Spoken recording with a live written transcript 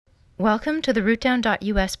Welcome to the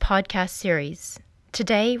RootDown.us podcast series.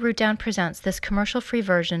 Today, RootDown presents this commercial-free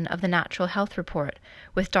version of the Natural Health Report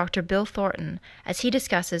with Dr. Bill Thornton as he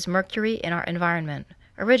discusses mercury in our environment,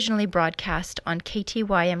 originally broadcast on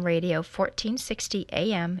KTYM Radio 1460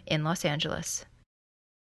 AM in Los Angeles.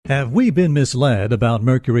 Have we been misled about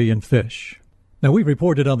mercury in fish? Now, we've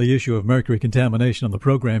reported on the issue of mercury contamination on the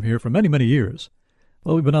program here for many, many years.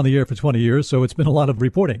 Well, we've been on the air for 20 years, so it's been a lot of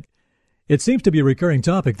reporting. It seems to be a recurring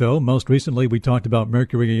topic, though. Most recently, we talked about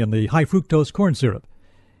mercury in the high-fructose corn syrup.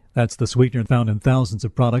 That's the sweetener found in thousands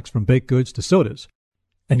of products from baked goods to sodas.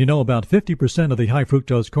 And you know, about 50% of the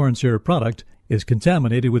high-fructose corn syrup product is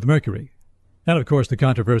contaminated with mercury. And, of course, the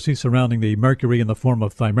controversy surrounding the mercury in the form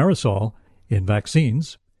of thimerosal in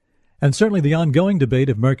vaccines, and certainly the ongoing debate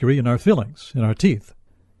of mercury in our fillings, in our teeth.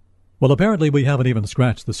 Well, apparently we haven't even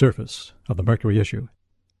scratched the surface of the mercury issue.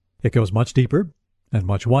 It goes much deeper and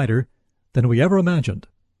much wider than we ever imagined.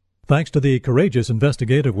 Thanks to the courageous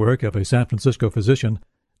investigative work of a San Francisco physician,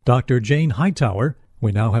 Dr. Jane Hightower,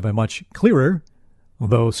 we now have a much clearer,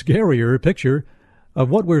 though scarier, picture of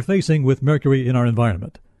what we're facing with mercury in our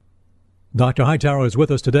environment. Dr. Hightower is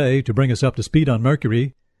with us today to bring us up to speed on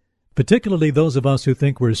mercury, particularly those of us who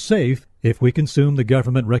think we're safe if we consume the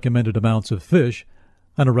government-recommended amounts of fish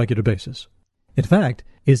on a regular basis. In fact,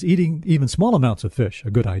 is eating even small amounts of fish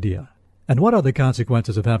a good idea? And what are the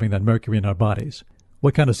consequences of having that mercury in our bodies?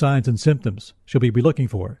 What kind of signs and symptoms should we be looking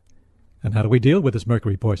for? And how do we deal with this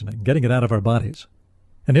mercury poisoning, getting it out of our bodies?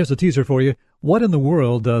 And here's a teaser for you. What in the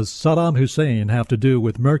world does Saddam Hussein have to do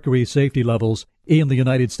with mercury safety levels in the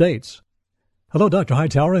United States? Hello, Dr.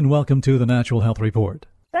 Hightower, and welcome to the Natural Health Report.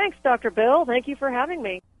 Thanks, Dr. Bill. Thank you for having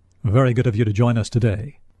me. Very good of you to join us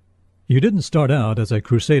today. You didn't start out as a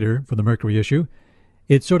crusader for the mercury issue.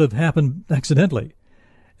 It sort of happened accidentally,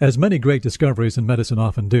 as many great discoveries in medicine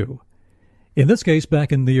often do. In this case,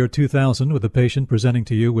 back in the year 2000, with a patient presenting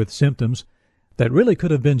to you with symptoms that really could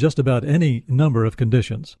have been just about any number of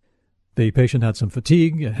conditions. The patient had some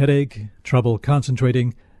fatigue, a headache, trouble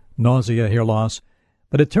concentrating, nausea, hair loss,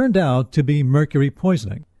 but it turned out to be mercury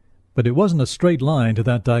poisoning. But it wasn't a straight line to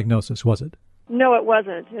that diagnosis, was it? No, it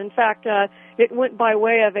wasn't. In fact, it went by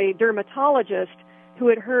way of a dermatologist who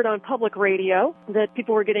had heard on public radio that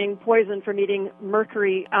people were getting poisoned from eating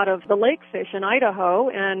mercury out of the lake fish in Idaho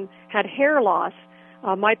and had hair loss.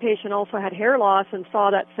 My patient also had hair loss and saw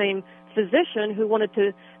that same physician who wanted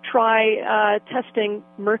to try testing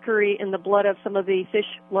mercury in the blood of some of the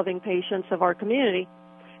fish-loving patients of our community.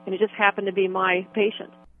 And it just happened to be my patient.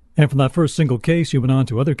 And from that first single case, you went on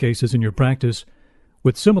to other cases in your practice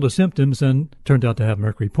with similar symptoms and turned out to have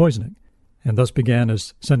mercury poisoning. And thus began,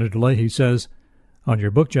 as Senator Leahy says on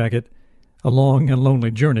your book jacket, a long and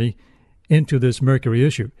lonely journey into this mercury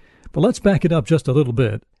issue. But let's back it up just a little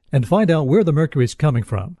bit and find out where the mercury is coming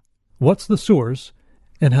from. What's the source,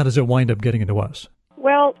 and how does it wind up getting into us?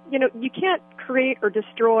 Well, you can't create or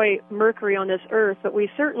destroy mercury on this earth, but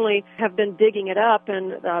we certainly have been digging it up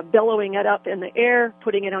and bellowing it up in the air,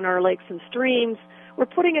 putting it on our lakes and streams. We're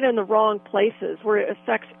putting it in the wrong places where it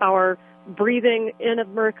affects our breathing in of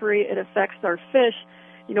mercury. It affects our fish.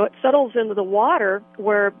 It settles into the water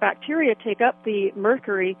where bacteria take up the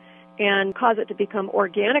mercury and cause it to become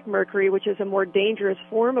organic mercury, which is a more dangerous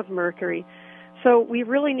form of mercury. So we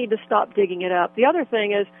really need to stop digging it up. The other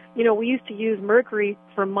thing is, we used to use mercury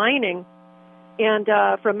for mining and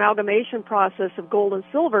for amalgamation process of gold and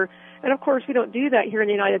silver. And, of course, we don't do that here in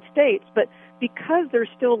the United States. But because there's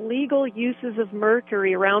still legal uses of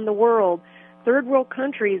mercury around the world, third world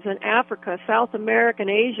countries in Africa, South America,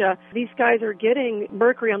 and Asia, these guys are getting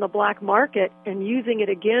mercury on the black market and using it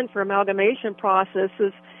again for amalgamation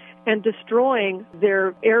processes and destroying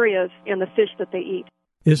their areas and the fish that they eat.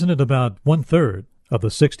 Isn't it about 1/3 of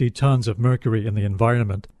the 60 tons of mercury in the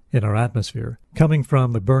environment, in our atmosphere, coming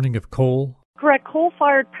from the burning of coal? Correct.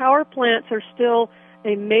 Coal-fired power plants are still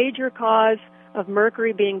a major cause of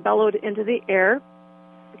mercury being bellowed into the air.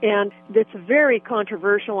 And it's very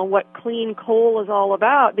controversial on what clean coal is all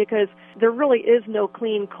about because there really is no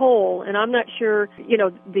clean coal. And I'm not sure,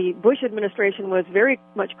 the Bush administration was very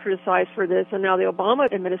much criticized for this, and now the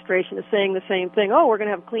Obama administration is saying the same thing. Oh, we're going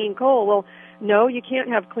to have clean coal. Well, no, you can't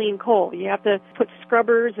have clean coal. You have to put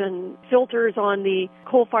scrubbers and filters on the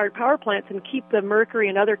coal-fired power plants and keep the mercury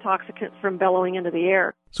and other toxicants from bellowing into the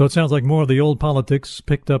air. So it sounds like more of the old politics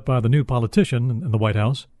picked up by the new politician in the White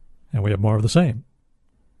House, and we have more of the same.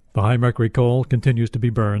 The high mercury coal continues to be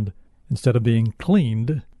burned instead of being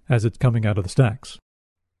cleaned as it's coming out of the stacks.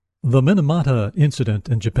 The Minamata incident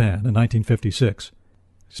in Japan in 1956,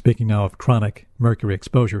 speaking now of chronic mercury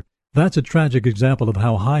exposure, that's a tragic example of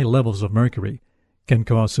how high levels of mercury can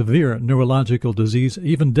cause severe neurological disease,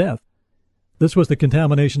 even death. This was the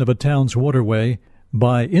contamination of a town's waterway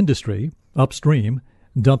by industry upstream,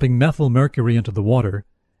 dumping methyl mercury into the water.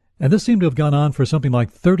 And this seemed to have gone on for something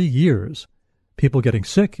like 30 years. People getting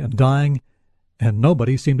sick and dying, and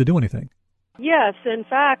nobody seemed to do anything. Yes, in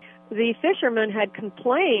fact, the fishermen had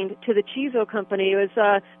complained to the Chizo company. It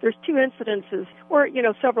was there's two incidences, or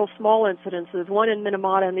several small incidences, one in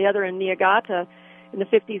Minamata and the other in Niigata in the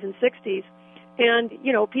 50s and 60s. And,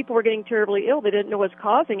 people were getting terribly ill. They didn't know what was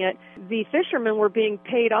causing it. The fishermen were being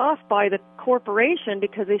paid off by the corporation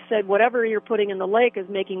because they said whatever you're putting in the lake is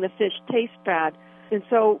making the fish taste bad. And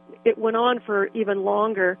so it went on for even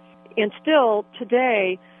longer. And still,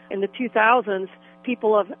 today, in the 2000s,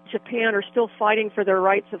 people of Japan are still fighting for their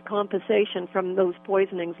rights of compensation from those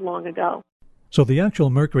poisonings long ago. So the actual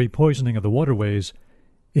mercury poisoning of the waterways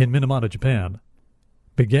in Minamata, Japan,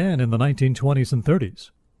 began in the 1920s and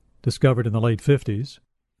 30s, discovered in the late 50s,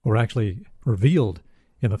 or actually revealed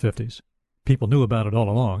in the 50s. People knew about it all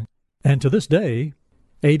along. And to this day,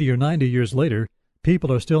 80 or 90 years later,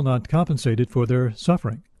 people are still not compensated for their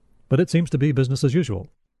suffering. But it seems to be business as usual.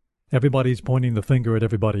 Everybody's pointing the finger at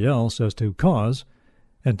everybody else as to cause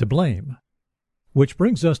and to blame. Which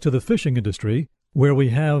brings us to the fishing industry, where we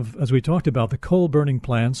have, as we talked about, the coal-burning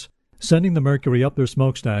plants sending the mercury up their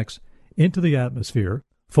smokestacks into the atmosphere,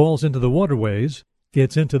 falls into the waterways,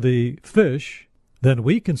 gets into the fish, then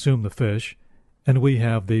we consume the fish, and we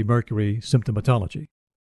have the mercury symptomatology.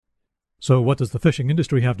 So what does the fishing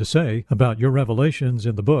industry have to say about your revelations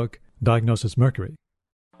in the book, Diagnosis Mercury?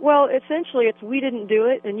 Well, essentially, it's we didn't do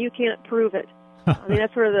it, and you can't prove it. I mean,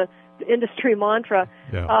 that's sort of the industry mantra.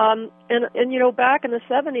 Yeah. And back in the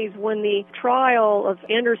 70s, when the trial of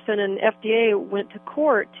Anderson and FDA went to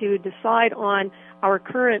court to decide on our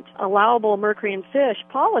current allowable mercury in fish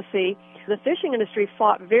policy, the fishing industry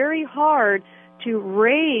fought very hard to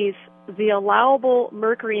raise the allowable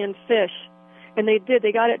mercury in fish. And they did.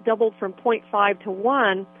 They got it doubled from 0.5 to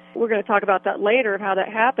 1. We're going to talk about that later, how that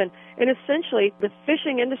happened. And essentially, the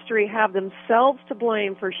fishing industry have themselves to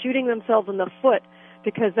blame for shooting themselves in the foot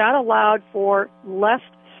because that allowed for less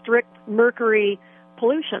strict mercury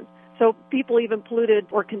pollution. So people even polluted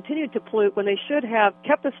or continued to pollute when they should have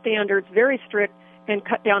kept the standards very strict and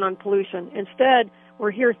cut down on pollution. Instead,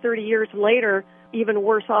 we're here 30 years later, even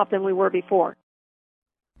worse off than we were before.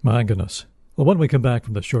 My goodness. Well, when we come back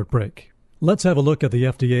from this short break, let's have a look at the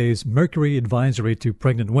FDA's mercury advisory to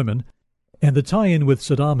pregnant women and the tie-in with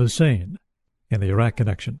Saddam Hussein and the Iraq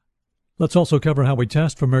connection. Let's also cover how we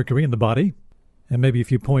test for mercury in the body and maybe a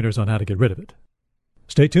few pointers on how to get rid of it.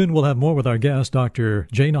 Stay tuned. We'll have more with our guest, Dr.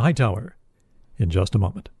 Jane Hightower, in just a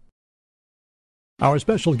moment. Our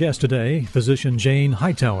special guest today, physician Jane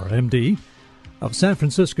Hightower, MD, of San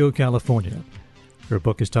Francisco, California. Her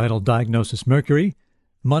book is titled Diagnosis Mercury,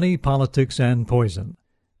 Money, Politics, and Poison.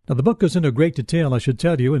 Now, the book goes into great detail, I should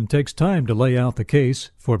tell you, and takes time to lay out the case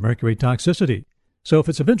for mercury toxicity. So if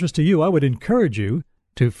it's of interest to you, I would encourage you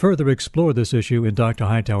to further explore this issue in Dr.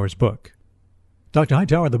 Hightower's book. Dr.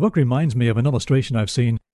 Hightower, the book reminds me of an illustration I've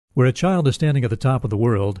seen where a child is standing at the top of the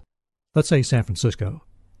world, let's say San Francisco,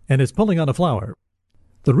 and is pulling on a flower.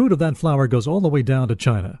 The root of that flower goes all the way down to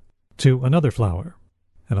China, to another flower,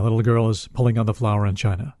 and a little girl is pulling on the flower in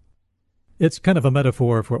China. It's kind of a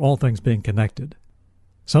metaphor for all things being connected,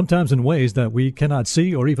 sometimes in ways that we cannot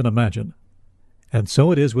see or even imagine. And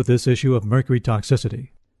so it is with this issue of mercury toxicity.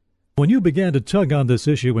 When you began to tug on this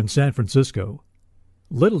issue in San Francisco,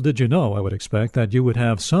 little did you know, I would expect, that you would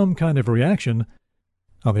have some kind of reaction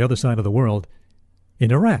on the other side of the world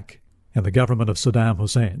in Iraq and the government of Saddam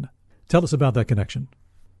Hussein. Tell us about that connection.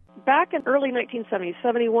 Back in early 1970s,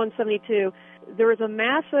 71, 72, there was a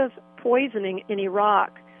massive poisoning in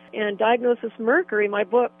Iraq. And Diagnosis Mercury, my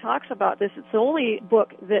book, talks about this. It's the only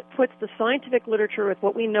book that puts the scientific literature with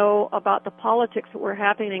what we know about the politics that were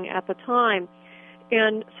happening at the time.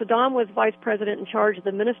 And Saddam was vice president in charge of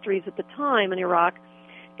the ministries at the time in Iraq.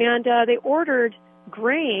 And they ordered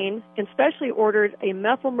grain, and especially ordered a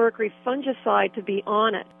methylmercury fungicide to be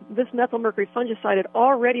on it. This methylmercury fungicide had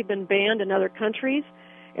already been banned in other countries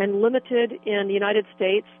and limited in the United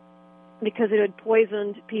States because it had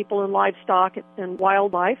poisoned people and livestock and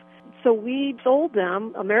wildlife. So we sold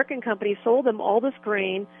them, American companies sold them all this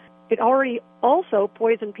grain. It already also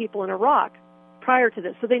poisoned people in Iraq prior to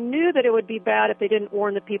this. So they knew that it would be bad if they didn't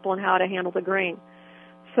warn the people on how to handle the grain.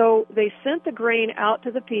 So they sent the grain out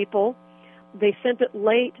to the people. They sent it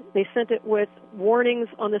late. They sent it with warnings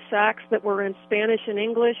on the sacks that were in Spanish and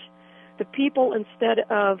English. The people, instead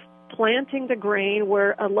of planting the grain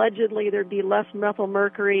where allegedly there'd be less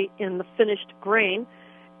methylmercury in the finished grain,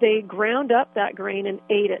 they ground up that grain and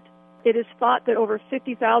ate it. It is thought that over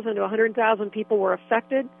 50,000 to 100,000 people were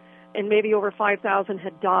affected. and maybe over 5,000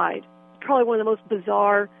 had died. Probably one of the most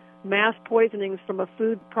bizarre mass poisonings from a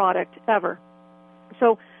food product ever.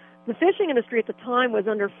 So the fishing industry at the time was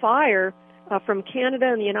under fire from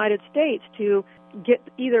Canada and the United States to get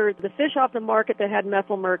either the fish off the market that had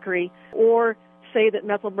methylmercury or say that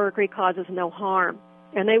methylmercury causes no harm.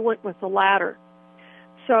 And they went with the latter.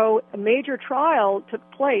 So a major trial took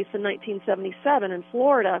place in 1977 in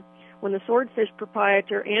Florida when the swordfish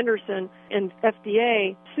proprietor Anderson and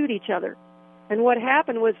FDA sued each other. And what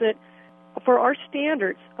happened was that for our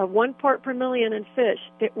standards of 1 part per million in fish,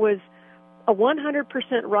 it was a 100%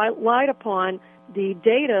 relied upon the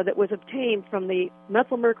data that was obtained from the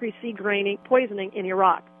methylmercury seed grain poisoning in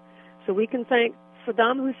Iraq. So we can thank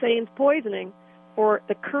Saddam Hussein's poisoning for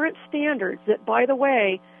the current standards that, by the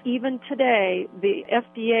way, even today, the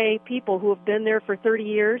FDA people who have been there for 30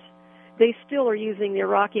 years, they still are using the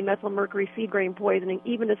Iraqi methylmercury seed grain poisoning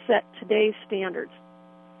even to set today's standards.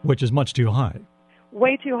 Which is much too high.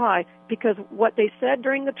 Way too high, because what they said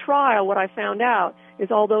during the trial, what I found out,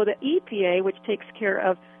 is although the EPA, which takes care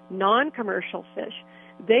of non-commercial fish,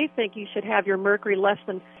 they think you should have your mercury less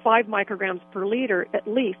than 5 micrograms per liter at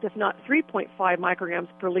least, if not 3.5 micrograms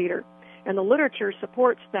per liter. And the literature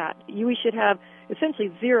supports that. We should have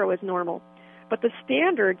essentially 0 as normal. But the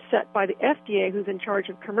standard set by the FDA, who's in charge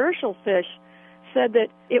of commercial fish, said that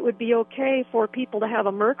it would be okay for people to have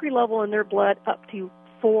a mercury level in their blood up to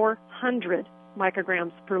 400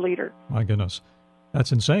 micrograms per liter. My goodness.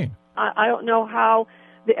 That's insane. I don't know how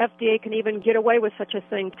the FDA can even get away with such a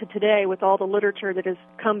thing to today with all the literature that has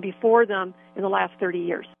come before them in the last 30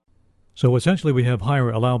 years. So essentially we have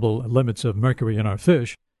higher allowable limits of mercury in our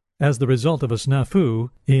fish as the result of a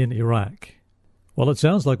snafu in Iraq. Well, it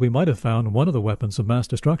sounds like we might have found one of the weapons of mass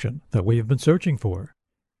destruction that we have been searching for.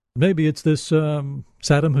 Maybe it's this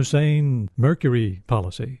Saddam Hussein mercury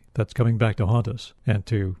policy that's coming back to haunt us and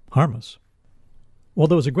to harm us. Well,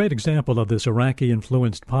 there was a great example of this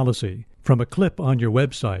Iraqi-influenced policy from a clip on your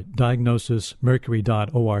website,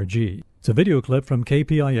 diagnosismercury.org. It's a video clip from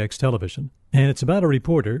KPIX television, and it's about a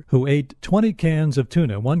reporter who ate 20 cans of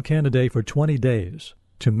tuna, 1 can a day for 20 days,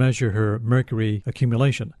 to measure her mercury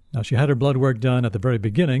accumulation. Now, she had her blood work done at the very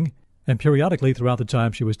beginning, and periodically throughout the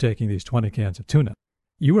time she was taking these 20 cans of tuna.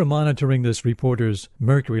 You were monitoring this reporter's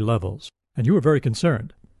mercury levels, and you were very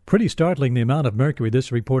concerned. Pretty startling the amount of mercury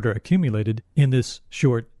this reporter accumulated in this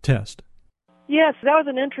short test. Yes, that was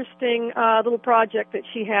an interesting little project that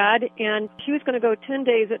she had, and she was going to go 10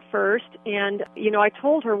 days at first, and, I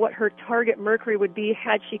told her what her target mercury would be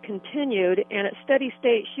had she continued, and at steady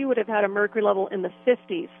state she would have had a mercury level in the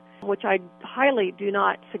 50s, which I highly do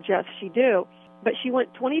not suggest she do. But she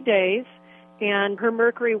went 20 days, and her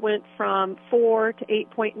mercury went from 4 to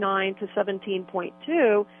 8.9 to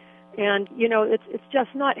 17.2, and, it's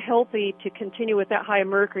just not healthy to continue with that high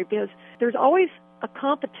mercury because there's always a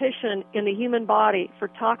competition in the human body for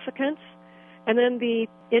toxicants and then the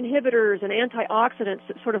inhibitors and antioxidants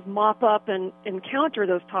that sort of mop up and counter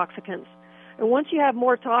those toxicants. And once you have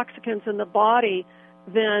more toxicants in the body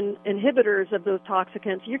than inhibitors of those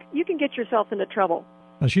toxicants, you can get yourself into trouble.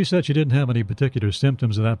 Now, she said she didn't have any particular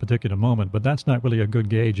symptoms at that particular moment, but that's not really a good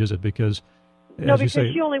gauge, is it? Because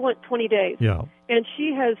she only went 20 days. Yeah. And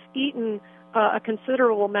she has eaten a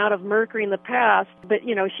considerable amount of mercury in the past, but,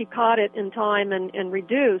 she caught it in time and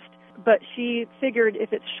reduced. But she figured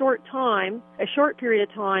if it's a short period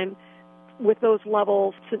of time with those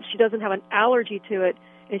levels, since she doesn't have an allergy to it,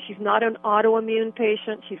 and she's not an autoimmune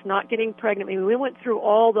patient, she's not getting pregnant. I mean, we went through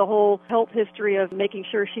all the whole health history of making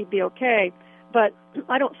sure she'd be okay. But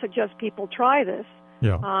I don't suggest people try this.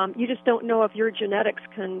 Yeah. You just don't know if your genetics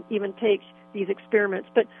can even take these experiments.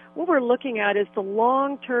 But what we're looking at is the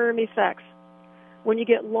long-term effects. When you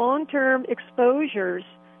get long-term exposures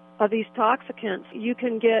of these toxicants, you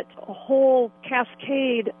can get a whole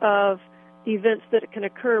cascade of events that can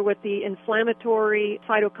occur with the inflammatory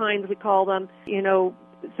cytokines, we call them,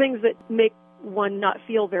 things that make one not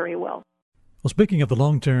feel very well. Well, speaking of the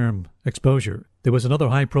long-term exposure, there was another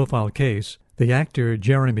high-profile case. The actor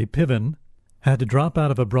Jeremy Piven had to drop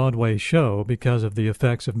out of a Broadway show because of the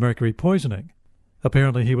effects of mercury poisoning.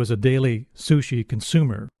 Apparently, he was a daily sushi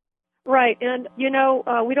consumer. Right, and,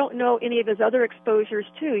 we don't know any of his other exposures,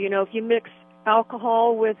 too. If you mix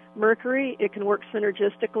alcohol with mercury, it can work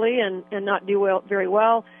synergistically and not do very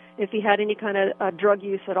well. If he had any kind of drug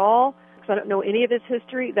use at all, because I don't know any of his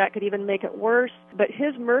history, that could even make it worse. But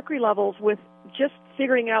his mercury levels, with just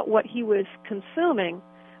figuring out what he was consuming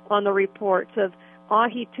on the reports of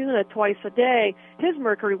ahi tuna twice a day, his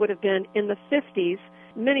mercury would have been in the 50s.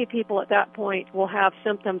 Many people at that point will have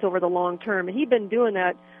symptoms over the long term, and he'd been doing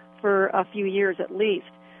that for a few years at least.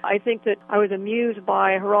 I think that I was amused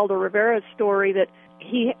by Geraldo Rivera's story that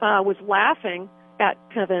he was laughing at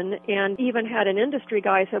Piven and even had an industry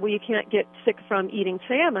guy say, well, you can't get sick from eating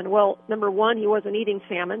salmon. Well, number one, he wasn't eating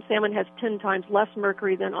salmon. Salmon has 10 times less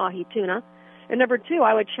mercury than ahi tuna. And number two,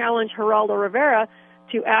 I would challenge Geraldo Rivera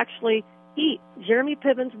to actually eat Jeremy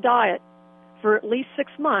Piven's diet for at least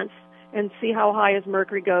 6 months and see how high his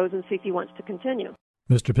mercury goes and see if he wants to continue.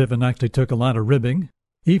 Mr. Piven actually took a lot of ribbing.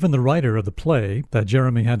 Even the writer of the play that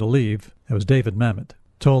Jeremy had to leave, it was David Mamet,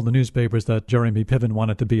 told the newspapers that Jeremy Piven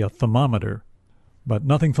wanted to be a thermometer. But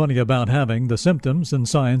nothing funny about having the symptoms and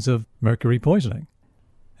signs of mercury poisoning.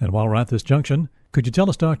 And while we're at this junction, could you tell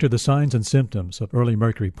us, Doctor, the signs and symptoms of early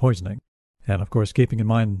mercury poisoning? And, of course, keeping in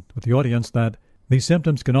mind with the audience that these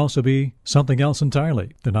symptoms can also be something else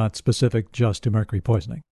entirely. They're not specific just to mercury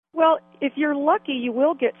poisoning. Well, if you're lucky, you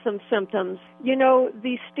will get some symptoms. You know,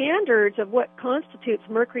 the standards of what constitutes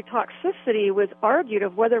mercury toxicity was argued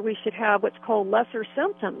of whether we should have what's called lesser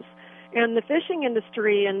symptoms. And the fishing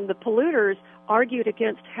industry and the polluters argued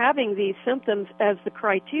against having these symptoms as the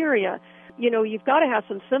criteria. You know, you've got to have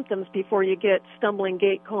some symptoms before you get stumbling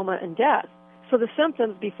gait, coma, and death. So the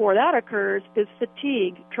symptoms before that occurs is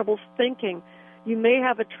fatigue, trouble thinking. You may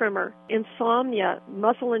have a tremor, insomnia,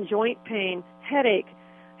 muscle and joint pain, headache,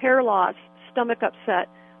 hair loss, stomach upset.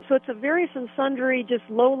 So it's a various and sundry, just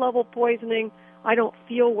low-level poisoning, I don't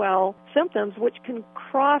feel well, symptoms which can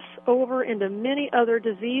cross over into many other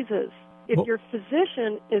diseases. If your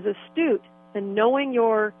physician is astute in knowing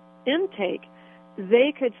your intake,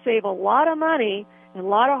 they could save a lot of money and a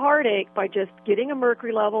lot of heartache by just getting a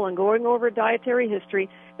mercury level and going over a dietary history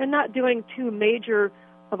and not doing too major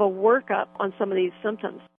of a workup on some of these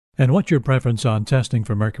symptoms. And what's your preference on testing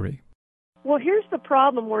for mercury? Well, here's the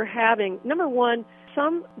problem we're having. Number one,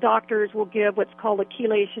 some doctors will give what's called a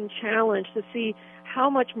chelation challenge to see how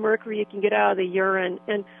much mercury you can get out of the urine.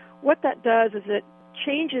 And what that does is it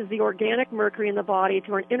changes the organic mercury in the body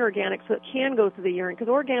to an inorganic so it can go through the urine, because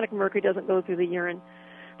organic mercury doesn't go through the urine.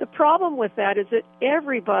 The problem with that is that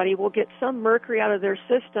everybody will get some mercury out of their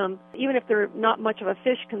system, even if they're not much of a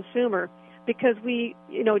fish consumer, because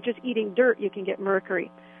just eating dirt, you can get mercury.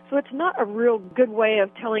 So it's not a real good way of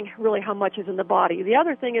telling really how much is in the body. The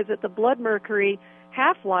other thing is that the blood mercury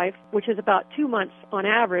half-life, which is about 2 months on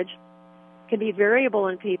average, can be variable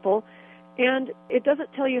in people, and it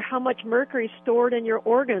doesn't tell you how much mercury is stored in your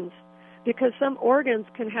organs, because some organs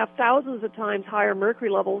can have thousands of times higher mercury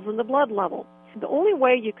levels than the blood level. The only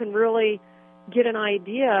way you can really get an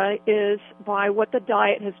idea is by what the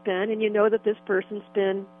diet has been, and you know that this person's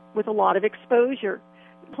been with a lot of exposure.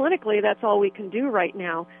 Clinically, that's all we can do right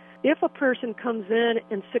now. If a person comes in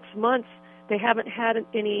 6 months, they haven't had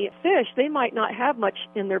any fish, they might not have much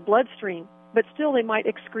in their bloodstream, but still they might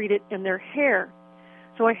excrete it in their hair.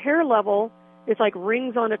 So a hair level is like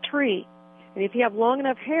rings on a tree. And if you have long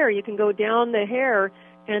enough hair, you can go down the hair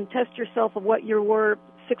and test yourself of what you were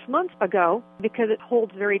 6 months ago, because it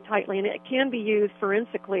holds very tightly, and it can be used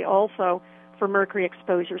forensically also for mercury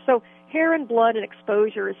exposure. So hair and blood and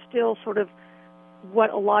exposure is still sort of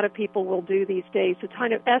what a lot of people will do these days to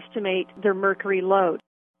kind of estimate their mercury load.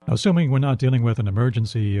 Assuming we're not dealing with an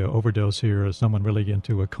emergency overdose here, or someone really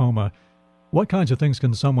into a coma, what kinds of things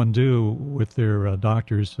can someone do with their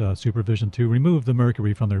doctor's supervision to remove the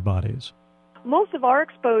mercury from their bodies? Most of our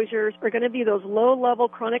exposures are going to be those low-level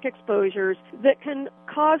chronic exposures that can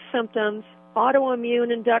cause symptoms,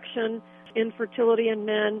 autoimmune induction, infertility in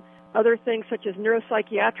men, other things such as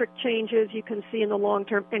neuropsychiatric changes you can see in the long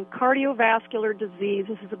term, and cardiovascular disease.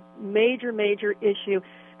 This is a major, major issue,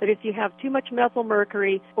 that if you have too much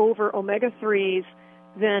methylmercury over omega-3s,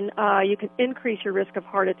 then you can increase your risk of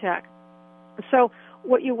heart attack. So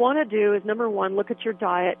what you want to do is, number one, look at your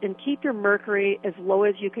diet and keep your mercury as low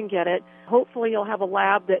as you can get it. Hopefully you'll have a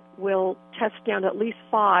lab that will test down to at least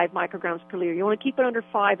 5 micrograms per liter. You want to keep it under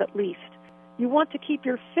 5 at least. You want to keep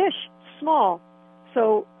your fish small,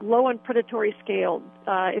 so low on predatory scale.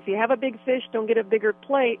 If you have a big fish, don't get a bigger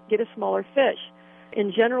plate, get a smaller fish.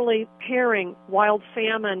 And generally, herring, wild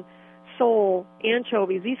salmon, sole,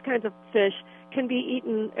 anchovies, these kinds of fish can be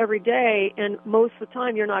eaten every day, and most of the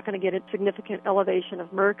time you're not going to get a significant elevation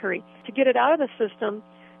of mercury. To get it out of the system,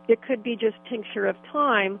 it could be just tincture of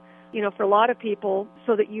thyme, for a lot of people,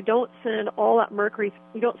 so that you don't send all that mercury,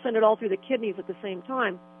 you don't send it all through the kidneys at the same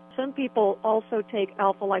time. Some people also take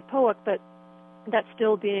alpha-lipoic, but that's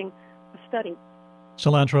still being studied.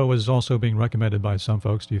 Cilantro is also being recommended by some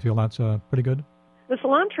folks. Do you feel that's pretty good? The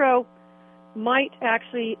cilantro might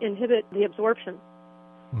actually inhibit the absorption.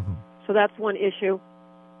 Mm-hmm. So that's one issue.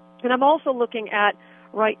 And I'm also looking at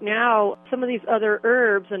right now some of these other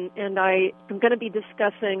herbs, and I am going to be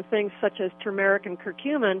discussing things such as turmeric and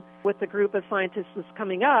curcumin with the group of scientists that's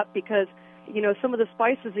coming up, because, some of the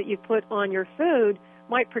spices that you put on your food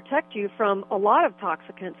might protect you from a lot of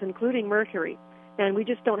toxicants, including mercury. And we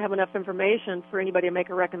just don't have enough information for anybody to make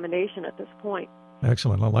a recommendation at this point.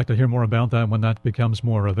 Excellent. I'd like to hear more about that when that becomes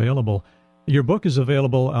more available. Your book is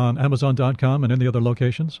available on Amazon.com and any other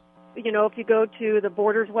locations? If you go to the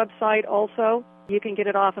Borders website also, you can get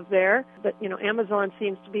it off of there. But, Amazon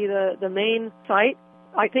seems to be the main site.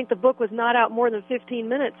 I think the book was not out more than 15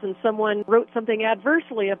 minutes, and someone wrote something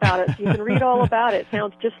adversely about it. So you can read all about it. It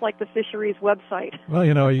sounds just like the fisheries website. Well,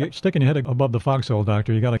 you're sticking your head above the foxhole,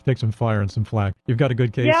 Doctor. You got to take some fire and some flack. You've got a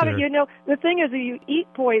good case Yeah, there. but the thing is, if you eat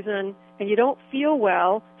poison and you don't feel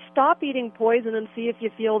well, stop eating poison and see if you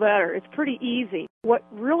feel better. It's pretty easy. What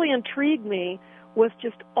really intrigued me was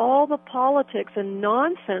just all the politics and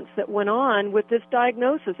nonsense that went on with this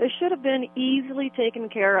diagnosis. It should have been easily taken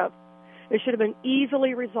care of. It should have been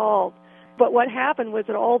easily resolved. But what happened was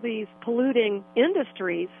that all these polluting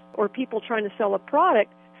industries or people trying to sell a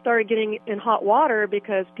product started getting in hot water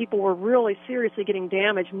because people were really seriously getting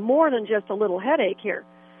damaged, more than just a little headache here.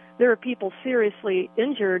 There are people seriously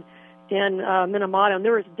injured in Minamata, and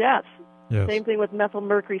there was deaths. Yes. Same thing with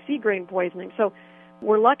methylmercury seed grain poisoning. So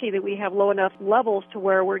we're lucky that we have low enough levels to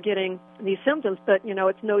where we're getting these symptoms, but,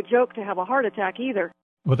 it's no joke to have a heart attack either.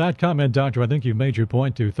 With that comment, Doctor, I think you've made your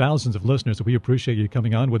point to thousands of listeners. We appreciate you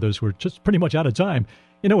coming on with us. We're just pretty much out of time.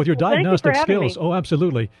 With your diagnostic skills. Me. Oh,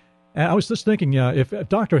 absolutely. I was just thinking, if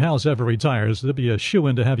Dr. House ever retires, there'd be a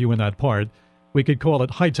shoo-in to have you in that part. We could call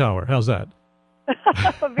it Hightower. How's that?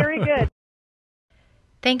 Very good.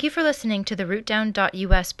 Thank you for listening to the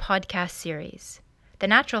RootDown.us podcast series. The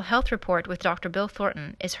Natural Health Report with Dr. Bill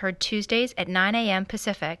Thornton is heard Tuesdays at 9 a.m.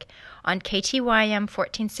 Pacific on KTYM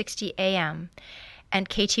 1460 AM and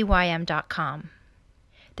ktym.com.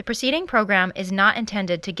 The preceding program is not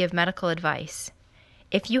intended to give medical advice.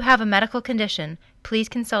 If you have a medical condition, please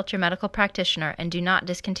consult your medical practitioner and do not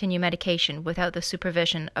discontinue medication without the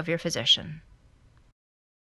supervision of your physician.